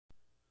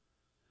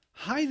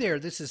Hi there,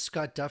 this is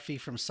Scott Duffy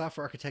from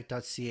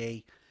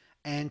softwarearchitect.ca,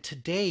 and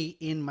today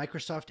in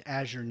Microsoft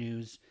Azure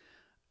news,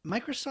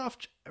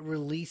 Microsoft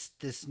released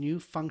this new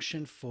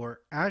function for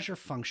Azure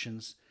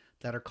functions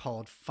that are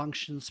called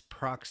Functions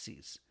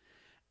Proxies.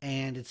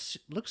 And it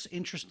looks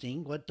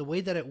interesting. What the way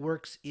that it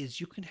works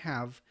is you can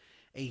have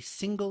a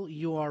single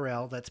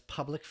URL that's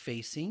public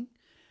facing,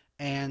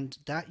 and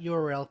that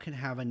URL can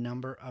have a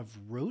number of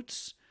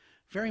routes,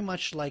 very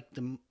much like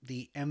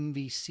the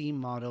MVC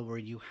model where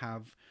you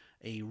have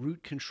a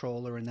root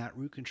controller, and that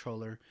root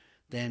controller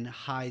then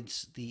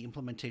hides the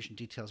implementation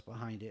details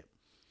behind it.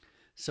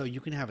 So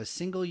you can have a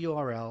single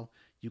URL,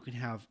 you can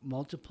have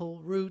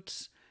multiple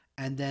routes,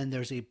 and then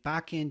there's a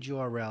backend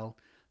URL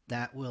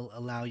that will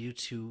allow you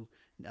to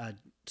uh,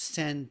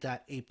 send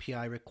that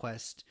API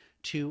request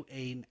to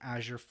an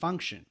Azure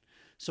function.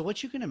 So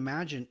what you can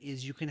imagine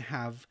is you can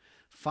have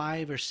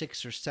 5 or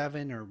 6 or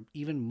 7 or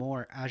even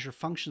more Azure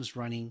functions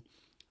running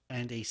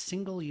and a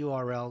single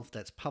URL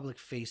that's public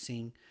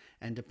facing,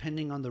 and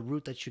depending on the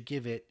route that you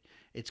give it,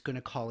 it's going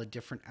to call a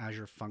different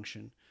Azure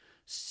function.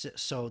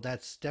 So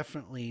that's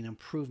definitely an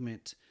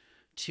improvement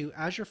to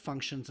Azure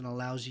Functions and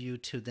allows you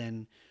to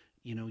then,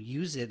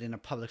 use it in a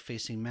public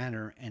facing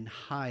manner and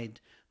hide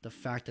the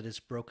fact that it's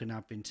broken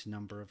up into a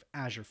number of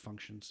Azure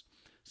functions.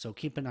 So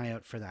keep an eye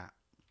out for that.